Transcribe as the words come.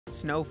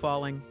snow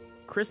falling,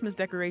 Christmas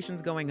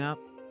decorations going up,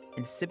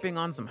 and sipping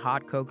on some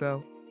hot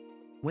cocoa,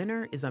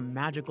 winter is a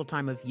magical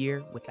time of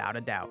year without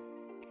a doubt.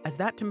 As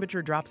that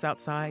temperature drops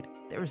outside,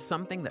 there is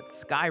something that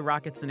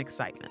skyrockets in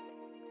excitement,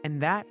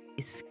 and that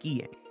is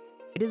skiing.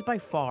 It is by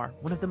far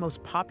one of the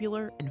most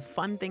popular and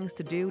fun things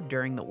to do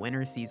during the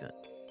winter season.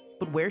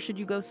 But where should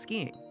you go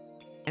skiing?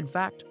 In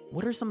fact,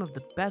 what are some of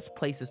the best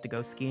places to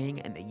go skiing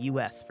in the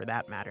US for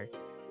that matter?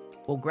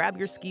 Well, grab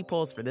your ski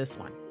poles for this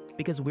one,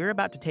 because we're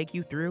about to take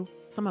you through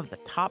some of the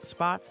top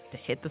spots to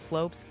hit the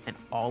slopes in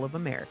all of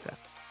America.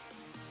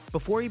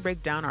 Before we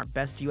break down our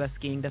best US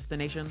skiing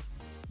destinations,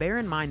 bear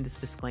in mind this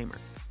disclaimer.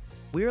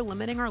 We are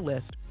limiting our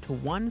list to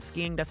one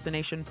skiing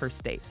destination per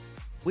state.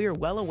 We are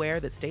well aware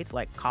that states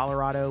like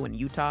Colorado and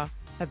Utah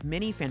have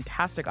many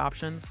fantastic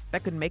options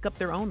that could make up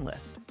their own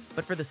list,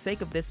 but for the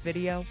sake of this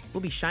video,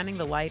 we'll be shining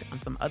the light on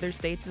some other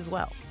states as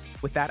well.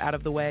 With that out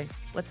of the way,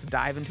 let's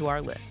dive into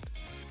our list.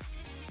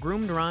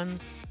 Groomed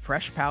runs,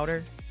 fresh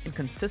powder, and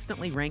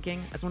consistently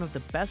ranking as one of the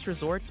best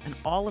resorts in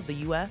all of the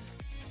US,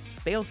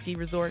 Vail Ski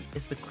Resort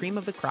is the cream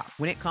of the crop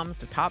when it comes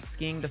to top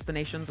skiing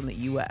destinations in the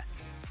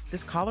US.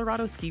 This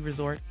Colorado ski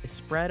resort is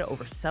spread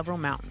over several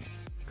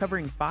mountains,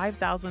 covering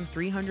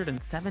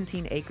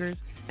 5,317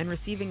 acres and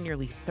receiving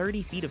nearly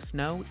 30 feet of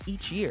snow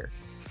each year.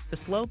 The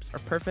slopes are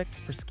perfect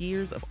for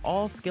skiers of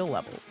all skill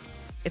levels.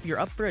 If you're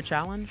up for a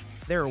challenge,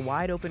 there are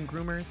wide open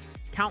groomers,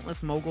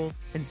 countless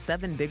moguls, and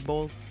 7 dig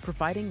bowls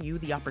providing you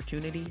the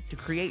opportunity to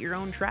create your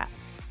own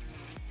tracks.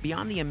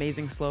 Beyond the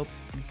amazing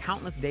slopes and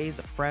countless days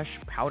of fresh,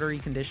 powdery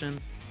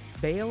conditions,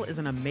 Vail is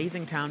an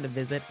amazing town to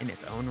visit in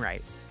its own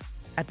right.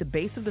 At the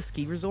base of the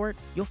ski resort,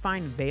 you'll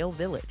find Vail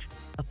Village,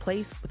 a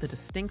place with a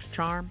distinct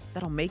charm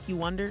that'll make you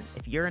wonder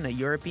if you're in a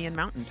European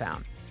mountain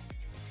town.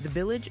 The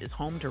village is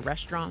home to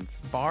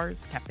restaurants,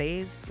 bars,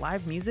 cafes,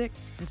 live music,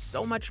 and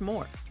so much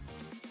more.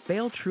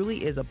 Vail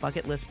truly is a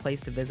bucket list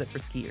place to visit for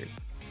skiers,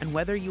 and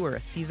whether you are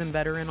a seasoned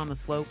veteran on the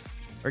slopes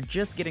or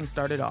just getting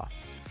started off,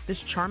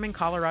 this charming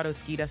Colorado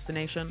ski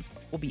destination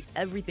will be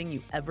everything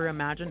you ever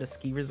imagined a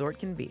ski resort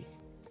can be.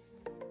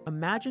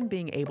 Imagine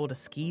being able to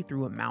ski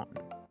through a mountain.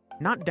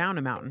 Not down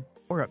a mountain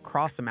or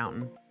across a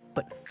mountain,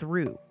 but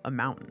through a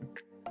mountain.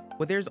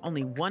 Well, there's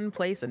only one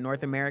place in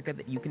North America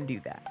that you can do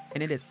that,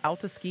 and it is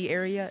Alta Ski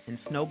Area and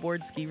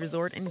Snowbird Ski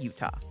Resort in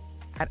Utah.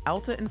 At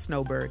Alta and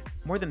Snowbird,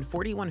 more than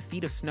 41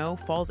 feet of snow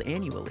falls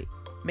annually,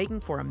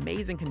 making for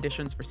amazing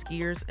conditions for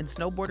skiers and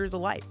snowboarders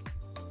alike.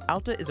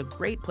 Alta is a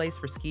great place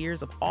for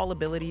skiers of all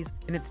abilities,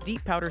 and its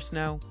deep powder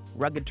snow,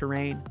 rugged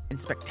terrain,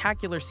 and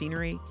spectacular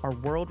scenery are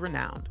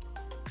world-renowned.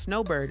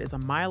 Snowbird is a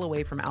mile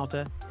away from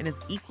Alta and is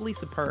equally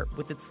superb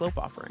with its slope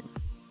offerings.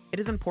 It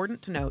is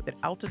important to note that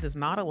Alta does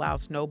not allow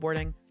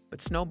snowboarding,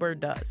 but Snowbird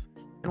does.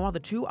 And while the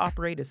two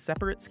operate as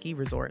separate ski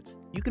resorts,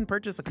 you can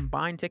purchase a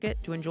combined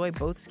ticket to enjoy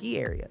both ski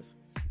areas.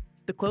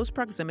 The close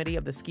proximity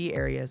of the ski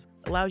areas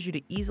allows you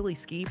to easily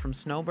ski from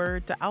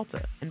Snowbird to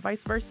Alta and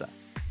vice versa.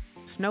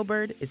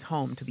 Snowbird is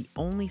home to the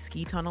only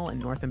ski tunnel in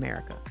North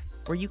America,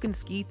 where you can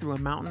ski through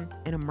a mountain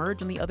and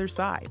emerge on the other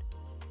side.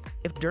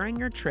 If during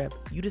your trip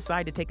you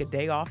decide to take a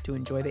day off to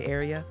enjoy the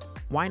area,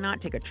 why not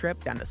take a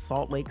trip down to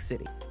Salt Lake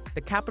City?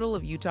 The capital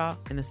of Utah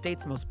and the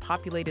state's most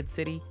populated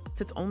city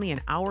sits only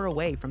an hour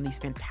away from these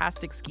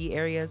fantastic ski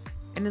areas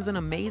and is an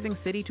amazing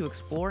city to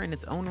explore in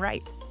its own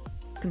right.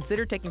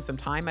 Consider taking some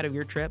time out of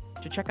your trip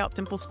to check out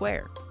Temple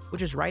Square,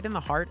 which is right in the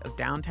heart of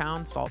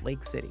downtown Salt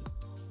Lake City.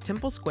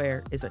 Temple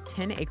Square is a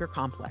 10-acre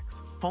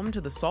complex, home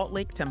to the Salt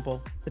Lake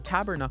Temple, the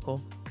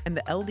Tabernacle, and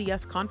the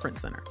LDS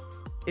Conference Center.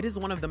 It is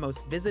one of the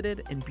most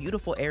visited and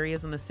beautiful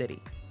areas in the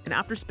city, and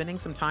after spending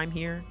some time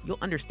here, you'll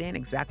understand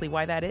exactly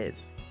why that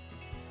is.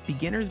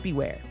 Beginners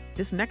beware,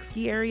 this next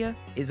ski area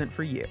isn't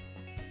for you.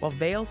 While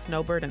Vail,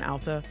 Snowbird, and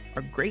Alta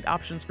are great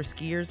options for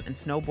skiers and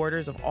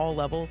snowboarders of all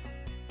levels,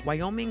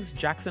 Wyoming's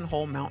Jackson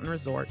Hole Mountain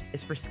Resort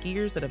is for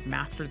skiers that have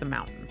mastered the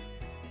mountains.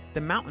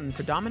 The mountain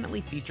predominantly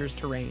features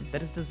terrain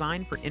that is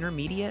designed for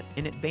intermediate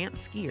and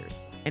advanced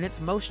skiers, and its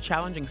most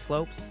challenging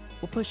slopes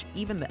will push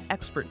even the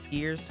expert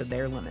skiers to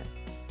their limit.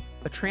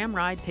 A tram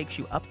ride takes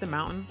you up the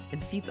mountain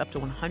and seats up to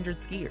 100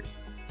 skiers.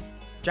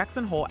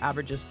 Jackson Hole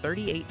averages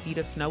 38 feet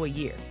of snow a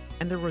year,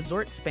 and the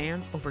resort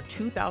spans over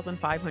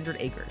 2,500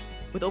 acres,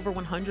 with over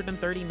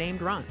 130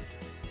 named runs.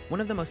 One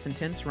of the most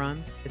intense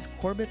runs is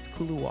Corbett's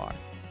Couloir,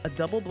 a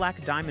double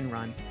black diamond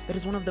run that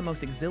is one of the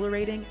most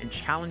exhilarating and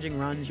challenging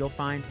runs you'll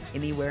find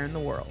anywhere in the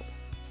world.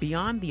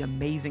 Beyond the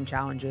amazing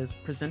challenges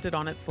presented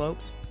on its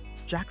slopes,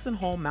 Jackson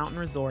Hole Mountain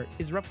Resort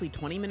is roughly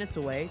 20 minutes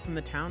away from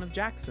the town of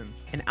Jackson,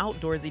 an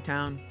outdoorsy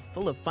town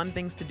full of fun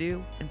things to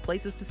do and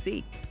places to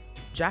see.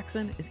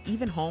 Jackson is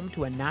even home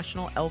to a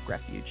national elk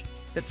refuge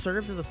that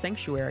serves as a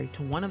sanctuary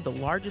to one of the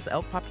largest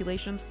elk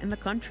populations in the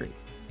country.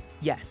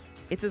 Yes,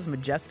 it's as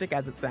majestic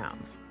as it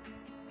sounds.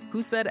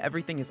 Who said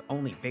everything is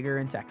only bigger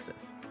in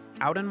Texas?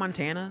 Out in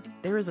Montana,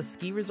 there is a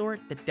ski resort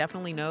that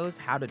definitely knows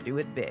how to do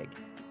it big.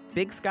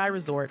 Big Sky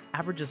Resort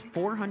averages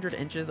 400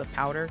 inches of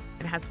powder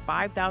and has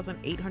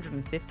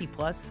 5,850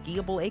 plus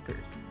skiable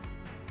acres.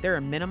 There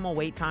are minimal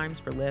wait times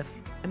for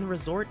lifts, and the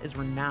resort is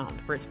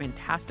renowned for its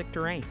fantastic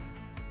terrain.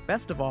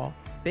 Best of all,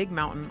 Big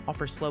Mountain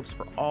offers slopes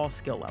for all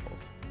skill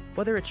levels.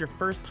 Whether it's your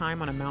first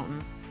time on a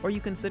mountain or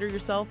you consider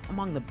yourself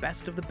among the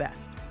best of the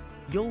best,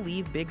 you'll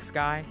leave Big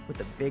Sky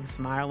with a big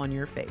smile on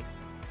your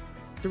face.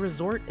 The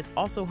resort is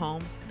also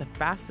home to the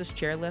fastest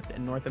chairlift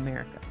in North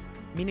America,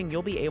 meaning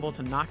you'll be able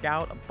to knock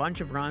out a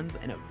bunch of runs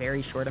in a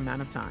very short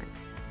amount of time.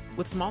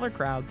 With smaller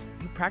crowds,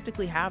 you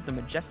practically have the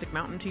majestic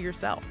mountain to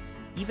yourself,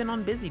 even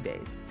on busy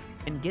days.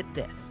 And get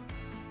this,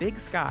 Big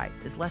Sky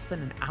is less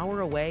than an hour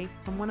away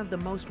from one of the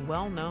most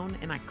well-known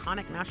and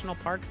iconic national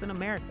parks in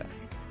America,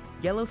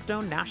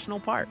 Yellowstone National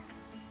Park.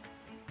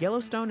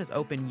 Yellowstone is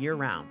open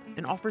year-round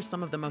and offers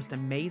some of the most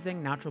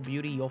amazing natural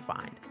beauty you'll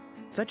find,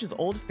 such as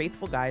Old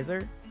Faithful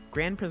Geyser,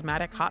 Grand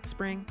Prismatic Hot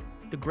Spring,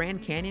 the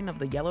Grand Canyon of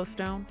the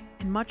Yellowstone,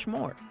 and much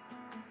more.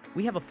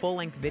 We have a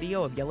full-length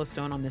video of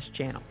Yellowstone on this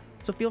channel,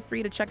 so feel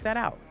free to check that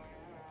out.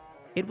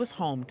 It was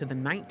home to the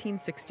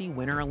 1960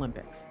 Winter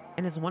Olympics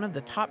and is one of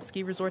the top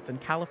ski resorts in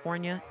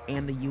California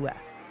and the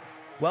US.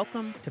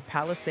 Welcome to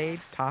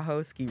Palisades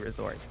Tahoe Ski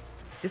Resort.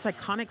 This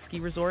iconic ski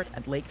resort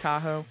at Lake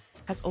Tahoe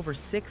has over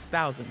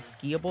 6,000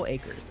 skiable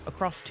acres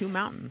across 2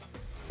 mountains.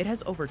 It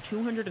has over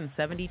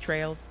 270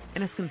 trails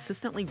and is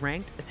consistently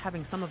ranked as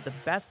having some of the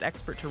best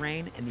expert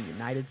terrain in the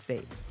United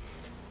States.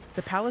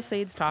 The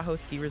Palisades Tahoe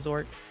Ski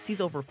Resort sees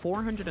over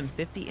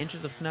 450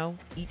 inches of snow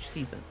each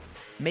season,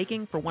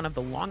 making for one of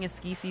the longest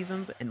ski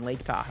seasons in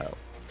Lake Tahoe,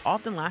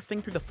 often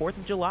lasting through the 4th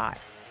of July.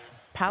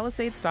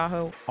 Palisades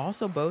Tahoe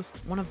also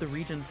boasts one of the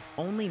region's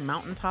only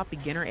mountaintop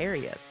beginner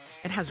areas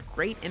and has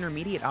great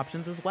intermediate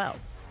options as well.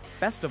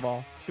 Best of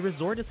all, the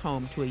resort is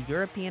home to a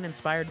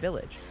European-inspired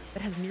village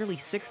that has nearly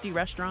 60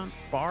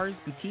 restaurants, bars,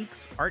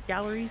 boutiques, art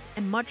galleries,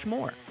 and much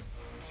more.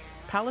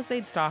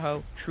 Palisades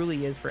Tahoe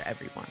truly is for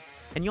everyone,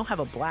 and you'll have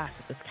a blast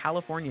at this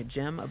California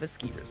gem of a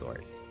ski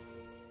resort.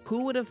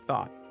 Who would have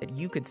thought that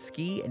you could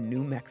ski in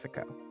New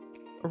Mexico?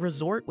 A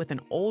resort with an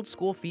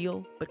old-school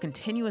feel, but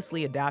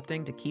continuously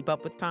adapting to keep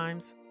up with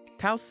times?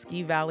 Taos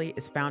Ski Valley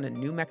is found in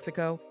New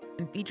Mexico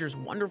and features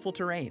wonderful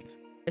terrains,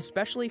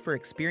 especially for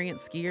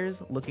experienced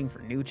skiers looking for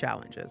new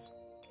challenges.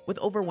 With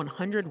over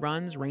 100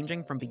 runs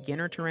ranging from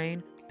beginner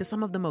terrain to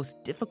some of the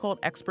most difficult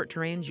expert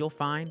terrains you'll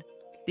find,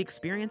 the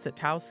experience at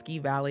Taos Ski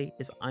Valley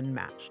is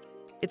unmatched.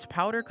 Its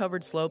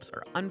powder-covered slopes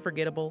are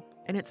unforgettable,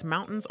 and its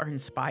mountains are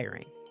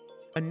inspiring.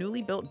 A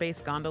newly built base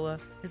gondola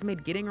has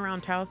made getting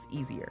around Taos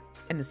easier,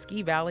 and the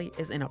ski valley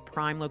is in a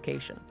prime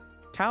location.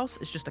 Taos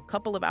is just a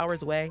couple of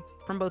hours away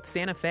from both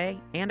Santa Fe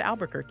and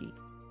Albuquerque,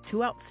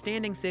 2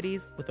 outstanding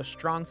cities with a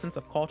strong sense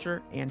of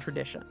culture and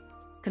tradition.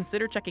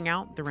 Consider checking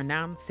out the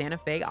renowned Santa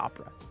Fe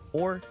Opera,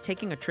 or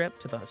taking a trip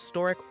to the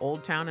historic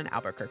Old Town in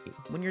Albuquerque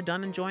when you're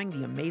done enjoying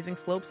the amazing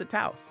slopes at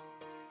Taos.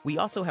 We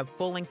also have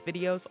full-length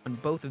videos on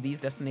both of these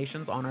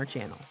destinations on our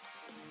channel.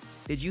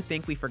 Did you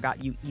think we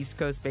forgot you East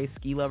Coast-based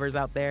ski lovers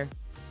out there?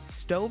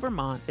 Stowe,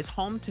 Vermont is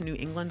home to New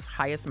England's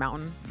highest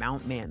mountain,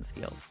 Mount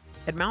Mansfield.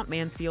 At Mount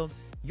Mansfield,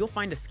 you'll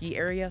find a ski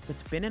area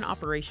that's been in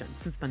operation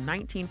since the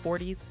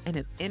 1940s and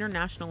is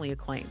internationally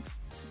acclaimed,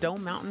 Stowe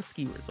Mountain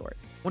Ski Resort.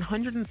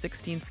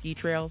 116 ski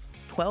trails,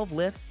 12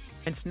 lifts,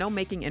 and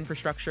snowmaking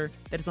infrastructure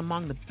that is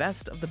among the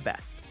best of the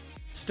best.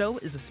 Stowe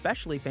is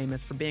especially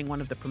famous for being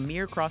one of the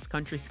premier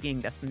cross-country skiing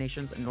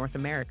destinations in North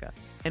America,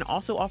 and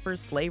also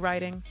offers sleigh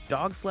riding,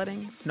 dog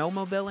sledding,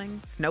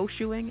 snowmobiling,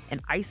 snowshoeing,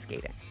 and ice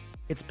skating.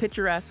 It's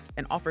picturesque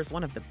and offers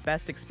one of the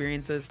best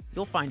experiences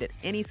you'll find at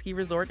any ski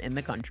resort in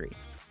the country.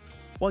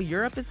 While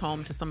Europe is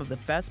home to some of the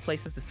best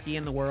places to ski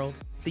in the world,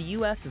 the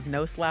US is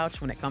no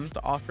slouch when it comes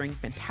to offering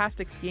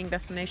fantastic skiing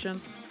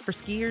destinations for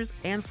skiers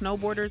and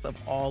snowboarders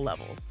of all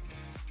levels.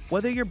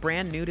 Whether you're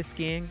brand new to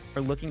skiing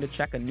or looking to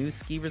check a new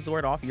ski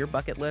resort off your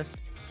bucket list,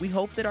 we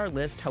hope that our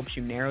list helps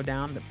you narrow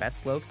down the best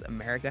slopes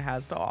America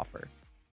has to offer.